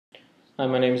Hi,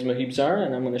 my name is Mohib Zara,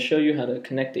 and I'm going to show you how to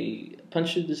connect a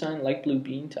PunchThrough design light blue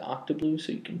bean to Octoblu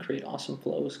so you can create awesome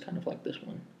flows kind of like this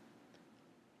one.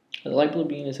 The light blue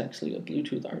bean is actually a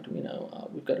Bluetooth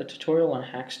Arduino. We've got a tutorial on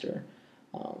Hackster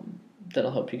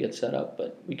that'll help you get set up,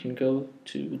 but we can go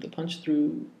to the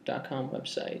PunchThrough.com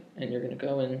website, and you're going to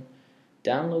go and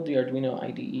download the Arduino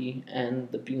IDE and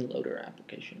the bean loader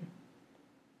application.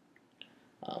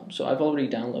 So I've already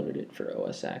downloaded it for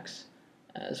OS X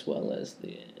as well as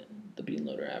the bean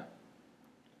loader app.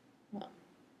 So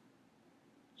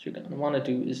you're going to want to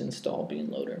do is install bean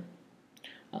loader.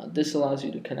 This allows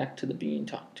you to connect to the bean,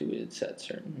 talk to it, set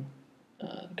certain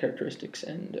characteristics,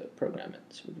 and program it.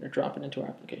 So we're going to drop it into our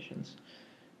applications.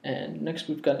 And next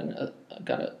we've got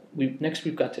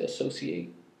to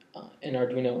associate an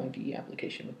Arduino IDE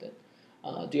application with it.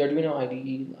 The Arduino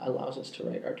IDE allows us to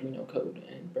write Arduino code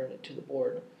and burn it to the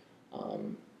board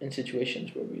in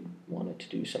situations where we wanted to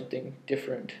do something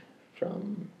different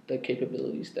from the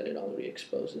capabilities that it already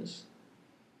exposes.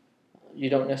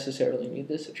 You don't necessarily need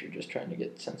this if you're just trying to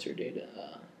get sensor data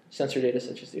such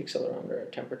as the accelerometer or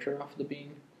temperature off the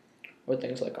bean, or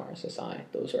things like RSSI.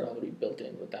 Those are already built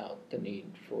in without the need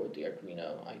for the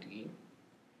Arduino IDE.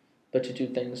 But to do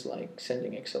things like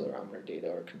sending accelerometer data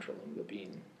or controlling the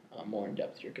bean more in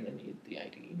depth, you're going to need the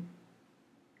IDE.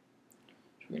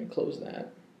 So we're going to close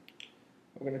that.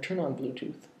 We're going to turn on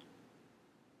Bluetooth.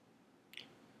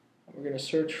 We're going to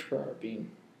search for our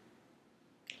bean.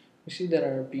 We see that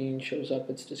our bean shows up,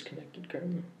 it's disconnected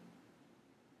currently.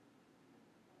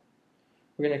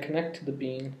 We're going to connect to the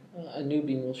bean. A new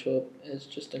bean will show up as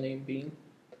just a named bean.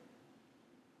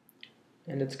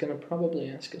 And it's going to probably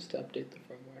ask us to update the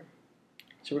firmware.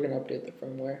 So we're going to update the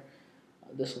firmware.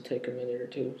 This will take a minute or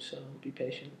two, so be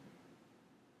patient.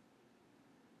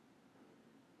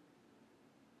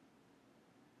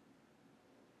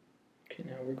 Okay,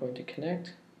 now we're going to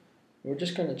connect. We're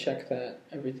just going to check that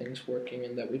everything's working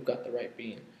and that we've got the right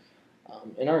bean.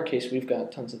 In our case, we've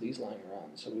got tons of these lying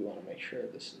around, so we want to make sure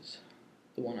this is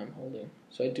the one I'm holding.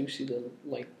 So I do see the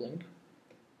light blink.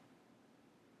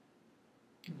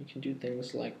 You can do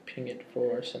things like ping it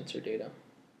for sensor data.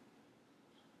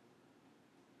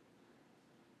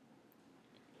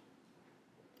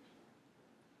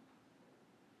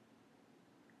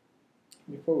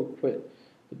 Before we quit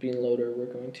the bean loader,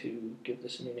 we're going to give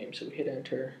this a new name. So we hit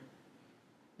enter,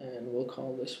 and we'll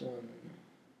call this one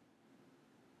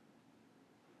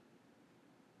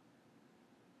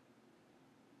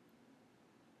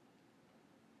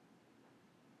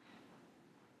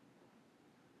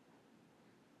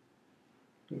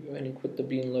go ahead and quit the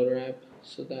bean loader app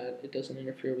so that it doesn't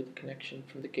interfere with the connection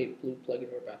from the Octoblu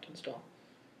plugin we're about to install.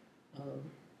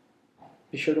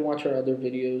 Be sure to watch our other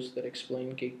videos that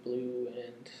explain Octoblu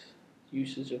and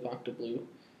uses of Octoblu.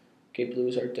 Octoblu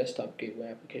is our desktop gateway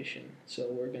application. So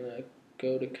we're going to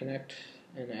go to connect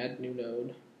and add new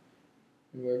node,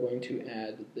 and we're going to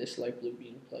add this light blue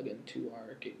bean plugin to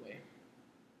our gateway.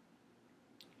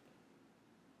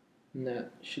 And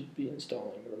that should be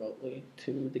installing remotely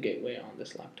to the gateway on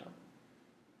this laptop.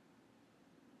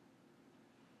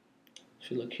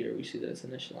 So look here, we see that it's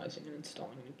initializing and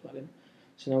installing a new plugin.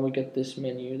 So now we get this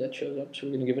menu that shows up, so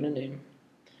we're going to give it a name.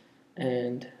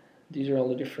 And these are all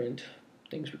the different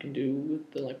things we can do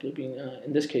with the light blue bean.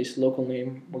 In this case, local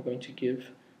name, we're going to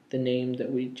give the name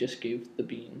that we just gave the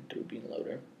bean through bean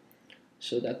loader,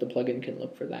 so that the plugin can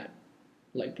look for that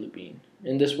light blue bean.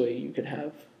 In this way, you could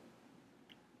have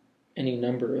any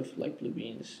number of light blue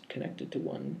beans connected to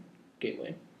one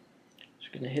gateway. So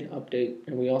we're going to hit update,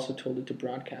 and we also told it to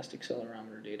broadcast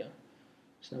accelerometer data.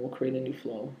 So now we'll create a new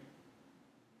flow.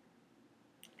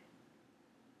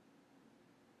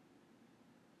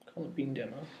 Call it bean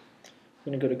demo.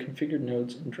 We're going to go to configured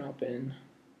nodes and drop in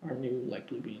our new light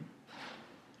blue bean.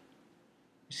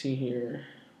 You see here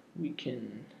we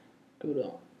can go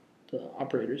to the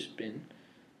operators bin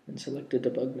and select the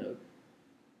debug node.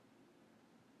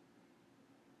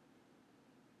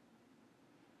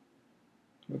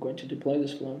 We're going to deploy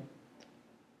this flow,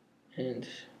 and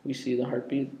we see the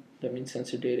heartbeat. That means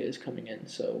sensor data is coming in.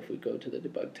 So if we go to the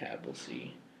debug tab, we'll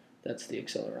see that's the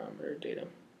accelerometer data.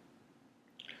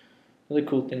 Another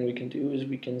cool thing we can do is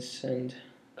we can send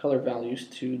color values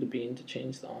to the bean to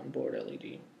change the onboard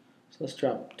LED. So let's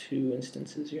drop 2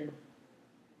 instances here.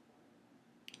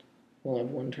 We'll have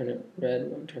one turn it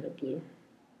red, one turn it blue.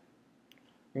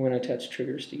 We're going to attach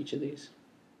triggers to each of these.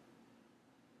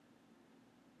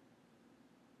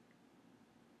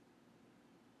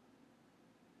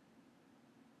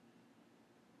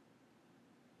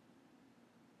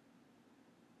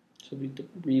 So we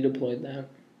redeployed that,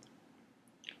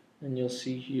 and you'll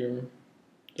see here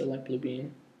the light blue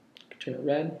bean. I can turn it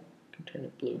red, I turn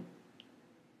it blue.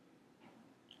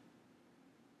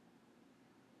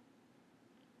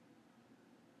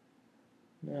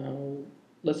 Now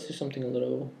let's do something a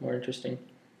little more interesting.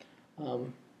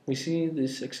 We see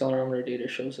this accelerometer data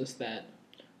shows us that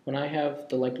when I have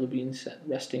the light blue bean set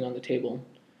resting on the table,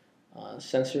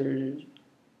 sensors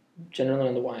generally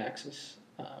on the y-axis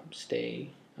stay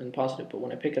on positive, but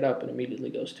when I pick it up, it immediately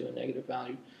goes to a negative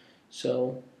value.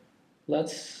 So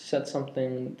let's set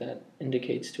something that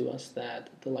indicates to us that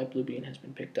the light blue bean has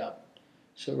been picked up.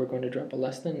 So we're going to drop a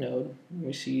less than node.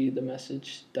 We see the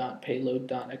message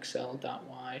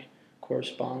 .payload.xl.y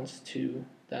corresponds to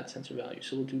that sensor value.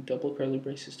 So we'll do double curly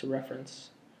braces to reference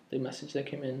the message that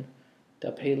came in,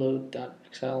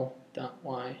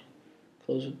 .payload.xl.y,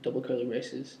 close with double curly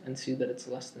braces, and see that it's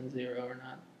less than 0 or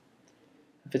not.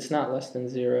 If it's not less than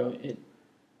 0, it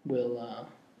will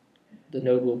the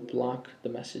node will block the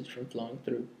message from flowing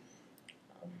through.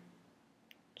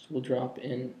 So we'll drop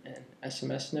in an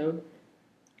SMS node.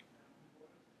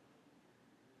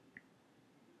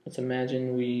 Let's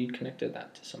imagine we connected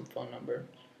that to some phone number.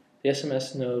 The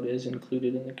SMS node is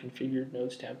included in the configured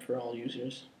nodes tab for all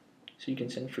users, so you can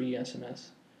send free SMS.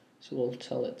 So we'll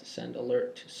tell it to send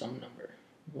alert to some number.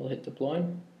 We'll hit deploy.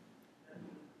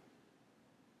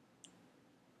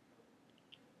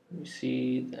 We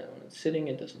see that when it's sitting,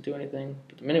 it doesn't do anything,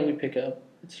 but the minute we pick up,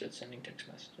 it starts sending text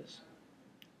messages.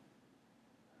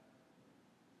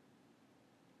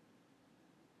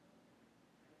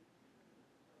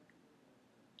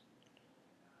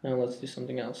 Now let's do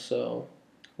something else. So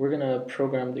we're going to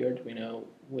program the Arduino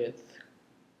with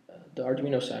the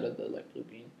Arduino side of the light blue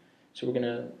bean. So we're going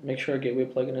to make sure our gateway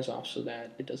plugin is off so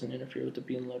that it doesn't interfere with the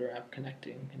bean loader app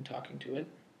connecting and talking to it.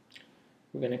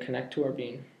 We're going to connect to our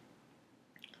bean.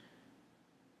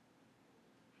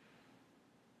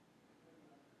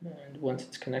 And once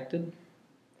it's connected,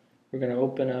 we're going to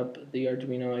open up the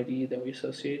Arduino IDE that we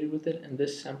associated with it, and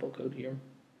this sample code here,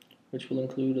 which will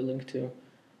include a link to,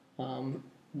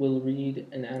 will read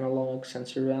an analog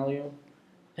sensor value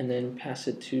and then pass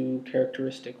it to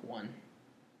characteristic 1.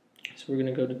 So we're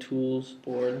going to go to Tools,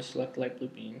 Board, select light blue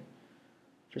bean.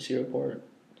 For serial port,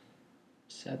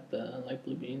 set the light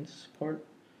blue beans port,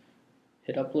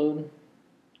 hit upload,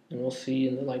 and we'll see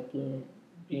in the light blue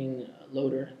bean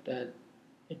loader that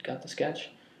it got the sketch.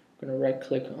 We're going to right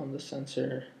click on the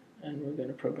sensor and we're going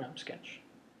to program sketch.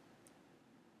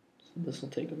 So this will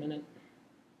take a minute.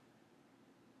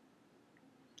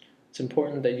 It's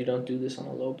important that you don't do this on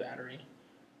a low battery.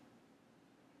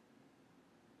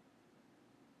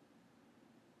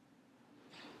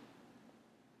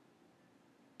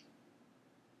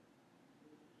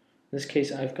 In this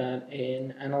case, I've got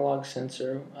an analog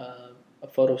sensor, a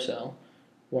photocell,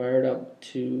 wired up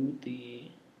to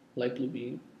the light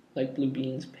blue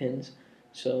beans pins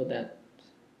so that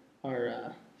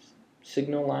our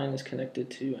signal line is connected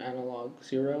to analog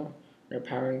 0 and our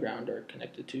power and ground are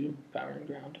connected to power and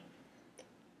ground.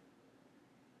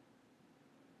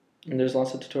 And there's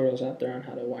lots of tutorials out there on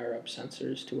how to wire up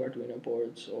sensors to Arduino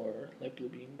boards or light blue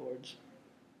bean boards.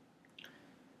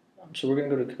 So we're going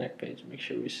to go to the connect page and make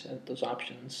sure we set those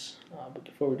options. But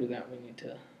before we do that, we need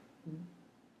to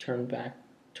turn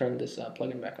this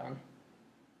plugin back on.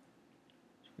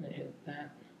 So I'm going to hit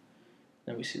that.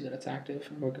 Now we see that it's active,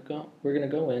 and we're going to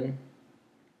go in.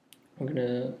 We're going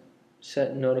to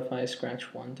set notify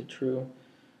scratch 1 to true,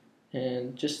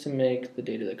 and just to make the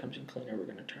data that comes in cleaner, we're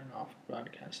going to turn off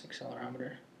broadcast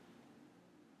accelerometer.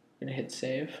 We're going to hit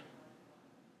save.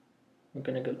 We're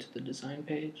going to go to the design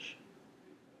page.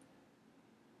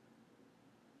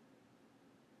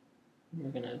 We're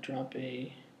going to drop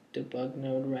a debug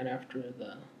node right after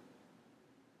the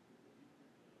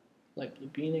light blue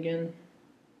bean again.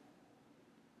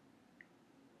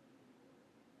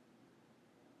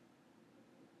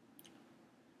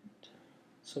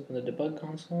 Let's open the debug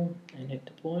console and hit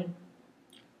deploy.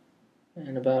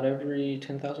 And about every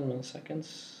 10,000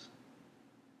 milliseconds,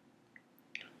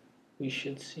 we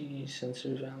should see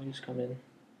sensor values come in.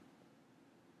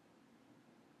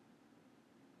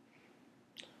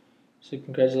 So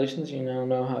congratulations, you now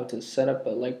know how to set up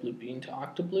a light blue bean to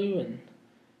Octoblu, and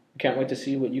we can't wait to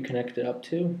see what you connect it up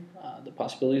to. The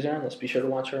possibilities are endless. Be sure to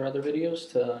watch our other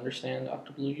videos to understand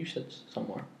Octoblu usage some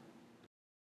more.